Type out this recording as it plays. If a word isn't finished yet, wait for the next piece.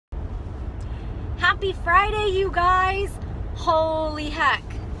Happy Friday, you guys. Holy heck.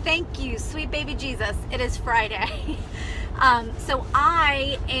 Thank you, sweet baby Jesus. It is Friday. So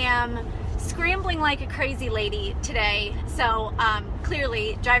I am scrambling like a crazy lady today. So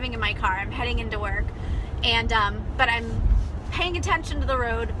clearly driving in my car. I'm heading into work. And but I'm paying attention to the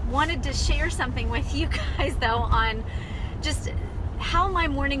road. Wanted to share something with you guys though on just how my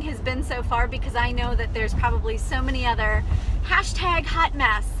morning has been so far, because I know that there's probably so many other hashtag hot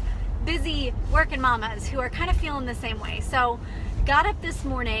mess busy working mamas who are kind of feeling the same way. So got up this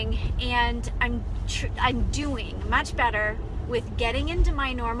morning and I'm doing much better with getting into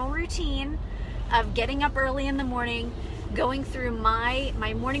my normal routine of getting up early in the morning, going through my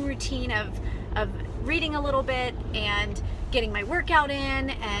morning routine of reading a little bit and getting my workout in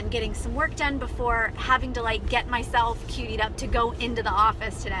and getting some work done before having to like get myself cued up to go into the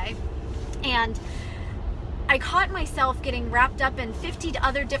office today. And I caught myself getting wrapped up in 50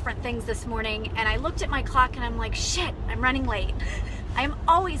 other different things this morning, and I looked at my clock and I'm like, shit, I'm running late. I'm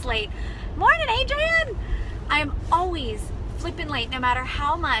always late. Morning, Adrian! I'm always flipping late, no matter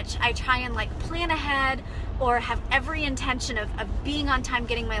how much I try and like plan ahead or have every intention of being on time,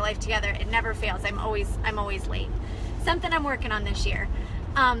 getting my life together. It never fails. I'm always late. Something I'm working on this year.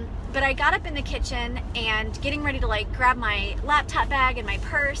 But I got up in the kitchen and getting ready to like grab my laptop bag and my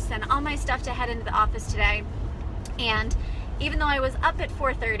purse and all my stuff to head into the office today. And even though I was up at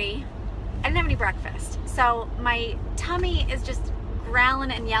 4:30, I didn't have any breakfast. So my tummy is just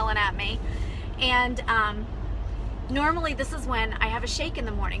growling and yelling at me. And normally this is when I have a shake in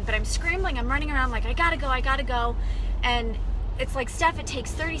the morning, but I'm scrambling, I'm running around like, I gotta go. And it's like, Steph, it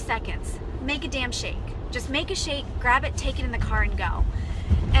takes 30 seconds. Make a damn shake. Just make a shake, grab it, take it in the car and go.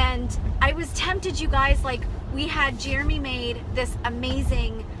 And I was tempted, you guys, like Jeremy made this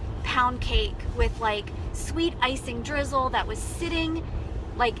amazing pound cake with like sweet icing drizzle that was sitting,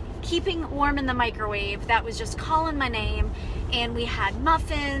 like keeping warm in the microwave, that was just calling my name. And we had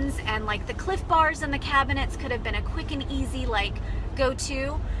muffins and like the Cliff Bars in the cabinets could have been a quick and easy like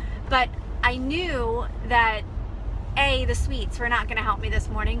go-to. But I knew that the sweets were not gonna help me this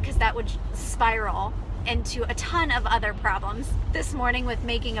morning, because that would spiral into a ton of other problems this morning with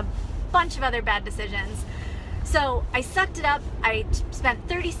making a bunch of other bad decisions. So I sucked it up. I spent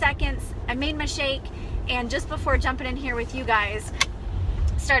 30 seconds, I made my shake, and just before jumping in here with you guys,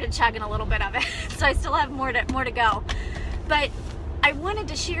 started chugging a little bit of it. So I still have more to go. But I wanted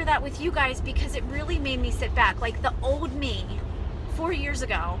to share that with you guys because it really made me sit back. Like the old me 4 years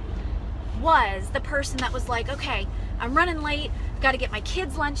ago was the person that was like, okay, I'm running late, I've got to get my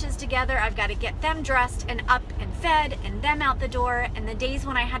kids' lunches together, I've got to get them dressed and up and fed and them out the door. And the days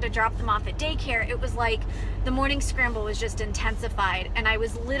when I had to drop them off at daycare, it was like the morning scramble was just intensified, and I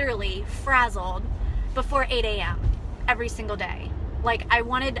was literally frazzled before 8 a.m. every single day. Like I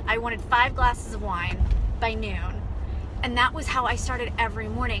wanted 5 glasses of wine by noon, and that was how I started every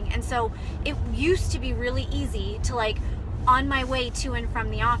morning. And so it used to be really easy to like on my way to and from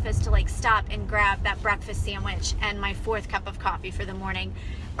the office to like stop and grab that breakfast sandwich and my 4th cup of coffee for the morning,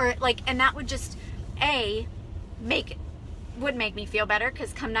 or like, and that would just would make me feel better,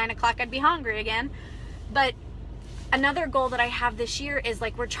 because come 9 o'clock I'd be hungry again. But another goal that I have this year is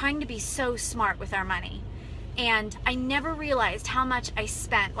like, we're trying to be so smart with our money. And I never realized how much I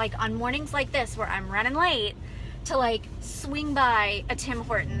spent like on mornings like this where I'm running late to like swing by a Tim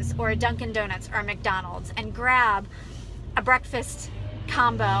Hortons or a Dunkin' Donuts or a McDonald's and grab a breakfast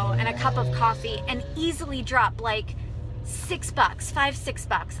combo and a cup of coffee and easily drop like $6,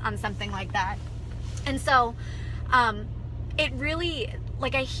 $5-6 on something like that. And so it really,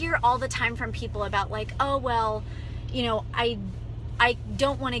 like, I hear all the time from people about like, oh well, you know, I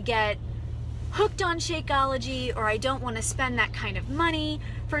don't want to get hooked on Shakeology, or I don't want to spend that kind of money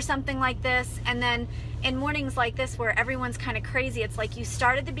for something like this. And then in mornings like this where everyone's kind of crazy, it's like you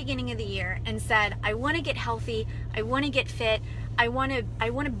start at the beginning of the year and said, I want to get healthy, I want to get fit, I want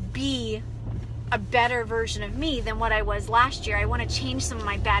to be a better version of me than what I was last year. I want to change some of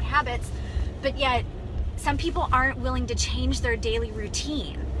my bad habits. But yet some people aren't willing to change their daily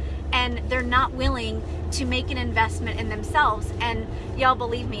routine, and they're not willing to make an investment in themselves. And y'all,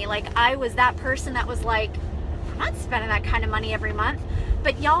 believe me, like I was that person that was like, I'm not spending that kind of money every month.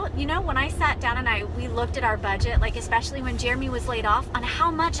 But y'all, you know, when I sat down and we looked at our budget, like especially when Jeremy was laid off, on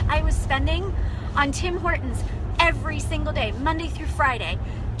how much I was spending on Tim Hortons every single day, Monday through Friday,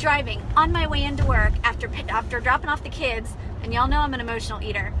 driving on my way into work after dropping off the kids. And y'all know I'm an emotional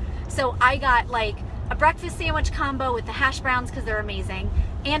eater. So I got like a breakfast sandwich combo with the hash browns because they're amazing,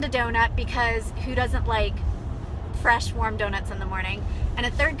 and a donut because who doesn't like fresh warm donuts in the morning, and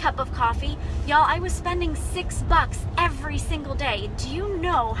a third cup of coffee. Y'all, I was spending $6 every single day. Do you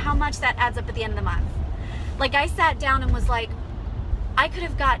know how much that adds up at the end of the month? Like, I sat down and was like, I could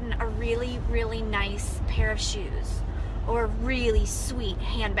have gotten a really, really nice pair of shoes or a really sweet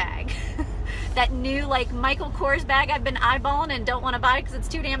handbag. That new like Michael Kors bag I've been eyeballing and don't want to buy because it's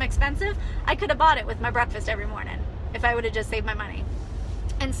too damn expensive. I could have bought it with my breakfast every morning if I would have just saved my money.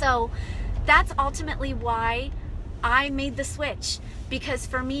 And so that's ultimately why I made the switch, because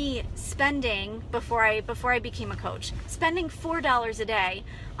for me, spending before I became a coach, spending $4 a day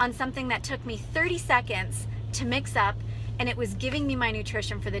on something that took me 30 seconds to mix up, and it was giving me my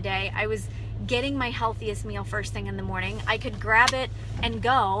nutrition for the day. I was getting my healthiest meal first thing in the morning. I could grab it and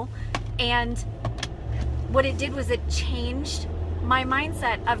go. And what it did was it changed my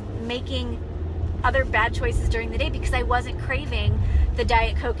mindset of making other bad choices during the day, because I wasn't craving the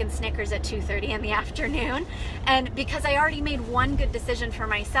Diet Coke and Snickers at 2:30 in the afternoon. And because I already made one good decision for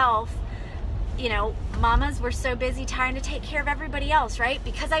myself, you know, mamas were so busy trying to take care of everybody else, right?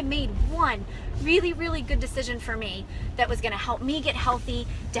 Because I made one really, really good decision for me that was going to help me get healthy,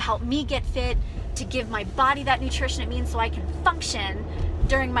 to help me get fit, to give my body that nutrition it means so I can function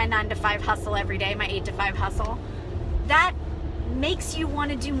during my 9 to 5 hustle every day, my 8 to 5 hustle. That makes you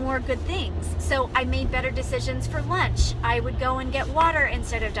want to do more good things. So I made better decisions for lunch. I would go and get water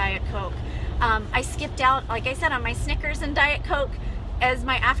instead of Diet Coke. I skipped out, like I said, on my Snickers and Diet Coke as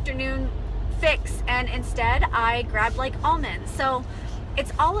my afternoon fix, and instead I grabbed like almonds. So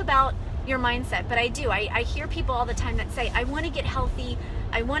it's all about your mindset. But I hear people all the time that say, I want to get healthy,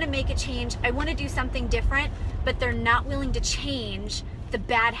 I want to make a change, I want to do something different, but they're not willing to change the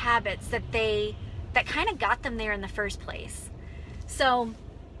bad habits that kind of got them there in the first place. So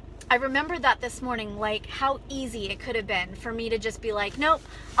I remember that this morning, like how easy it could have been for me to just be like, nope,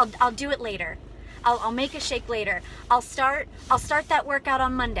 I'll do it later. I'll make a shake later. I'll start that workout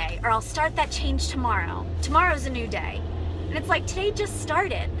on Monday, or I'll start that change tomorrow. Tomorrow's a new day. And it's like, today just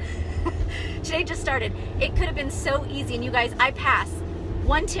started. Today just started. It could have been so easy. And you guys, I pass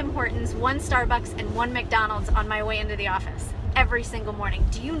one Tim Hortons, one Starbucks, and one McDonald's on my way into the office every single morning.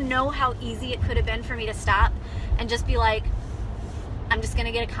 Do you know how easy it could have been for me to stop and just be like, I'm just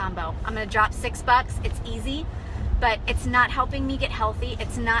gonna get a combo. I'm gonna drop $6. It's easy, but it's not helping me get healthy.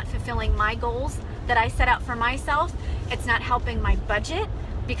 It's not fulfilling my goals that I set out for myself. It's not helping my budget,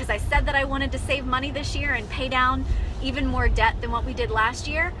 because I said that I wanted to save money this year and pay down even more debt than what we did last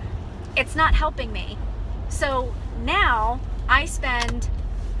year. It's not helping me. So now I spend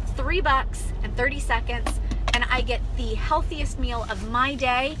 $3.30 and I get the healthiest meal of my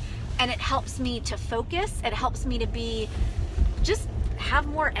day, and it helps me to focus. It helps me to just have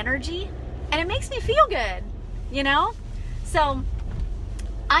more energy, and it makes me feel good, you know? So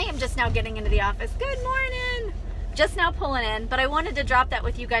I am just now getting into the office. Good morning. Just now pulling in, but I wanted to drop that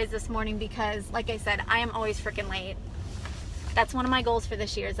with you guys this morning because, like I said, I am always freaking late. That's one of my goals for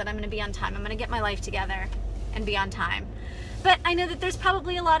this year, is that I'm going to be on time. I'm going to get my life together and be on time. But I know that there's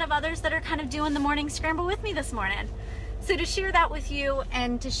probably a lot of others that are kind of doing the morning scramble with me this morning. So to share that with you,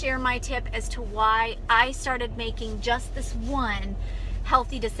 and to share my tip as to why I started making just this one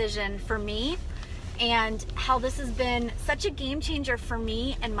healthy decision for me, and how this has been such a game changer for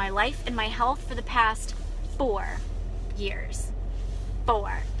me and my life and my health for the past 4 years.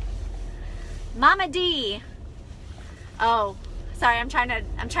 4. Mama D. Oh, sorry, I'm trying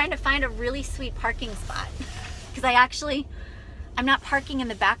to find a really sweet parking spot, because I'm not parking in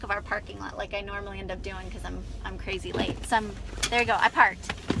the back of our parking lot like I normally end up doing, because I'm crazy late. So there you go, I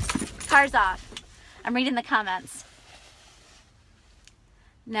parked. Car's off. I'm reading the comments.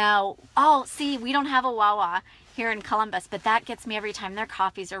 No, oh, see, we don't have a Wawa here in Columbus, but that gets me every time. Their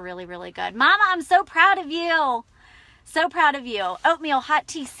coffees are really, really good. Mama, I'm so proud of you. So proud of you. Oatmeal, hot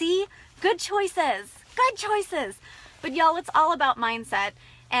tea, see? Good choices. Good choices. But y'all, it's all about mindset.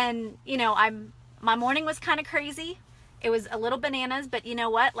 And, you know, my morning was kind of crazy. It was a little bananas, but you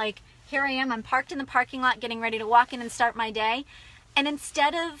know what? Like, here I am. I'm parked in the parking lot getting ready to walk in and start my day. And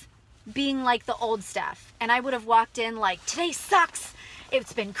instead of being like the old Steph, and I would have walked in like, today sucks,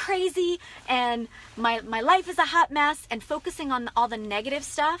 it's been crazy, and my life is a hot mess, and focusing on all the negative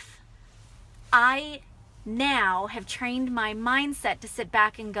stuff, I now have trained my mindset to sit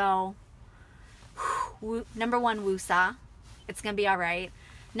back and go, number 1, woosah, it's going to be all right.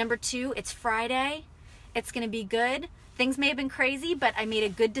 Number 2, it's Friday, it's going to be good. Things may have been crazy, but I made a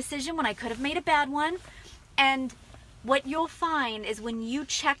good decision when I could have made a bad one. And what you'll find is when you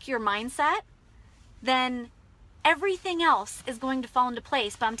check your mindset, then everything else is going to fall into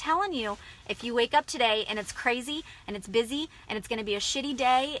place. But I'm telling you, if you wake up today and it's crazy and it's busy and it's going to be a shitty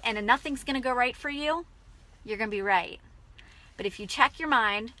day and nothing's going to go right for you, you're going to be right. But if you check your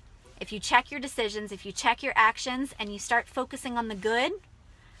mind, if you check your decisions, if you check your actions, and you start focusing on the good,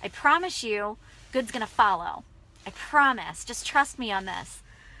 I promise you, good's going to follow. I promise. Just trust me on this.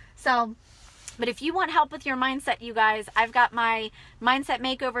 So, but if you want help with your mindset, you guys, I've got my mindset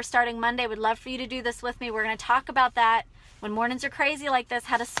makeover starting Monday. Would love for you to do this with me. We're going to talk about that when mornings are crazy like this,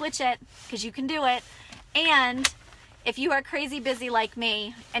 how to switch it, because you can do it. And if you are crazy busy like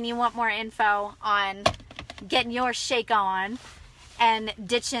me and you want more info on getting your shake on and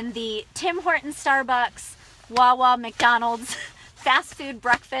ditching the Tim Hortons, Starbucks, Wawa, McDonald's fast food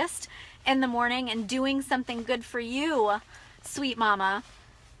breakfast in the morning and doing something good for you, sweet mama,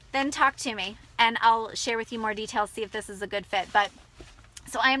 then talk to me and I'll share with you more details, see if this is a good fit. But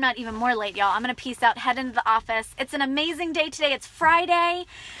so I am not even more late, y'all. I'm going to peace out, head into the office. It's an amazing day today. It's Friday.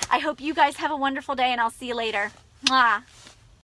 I hope you guys have a wonderful day, and I'll see you later. Mwah.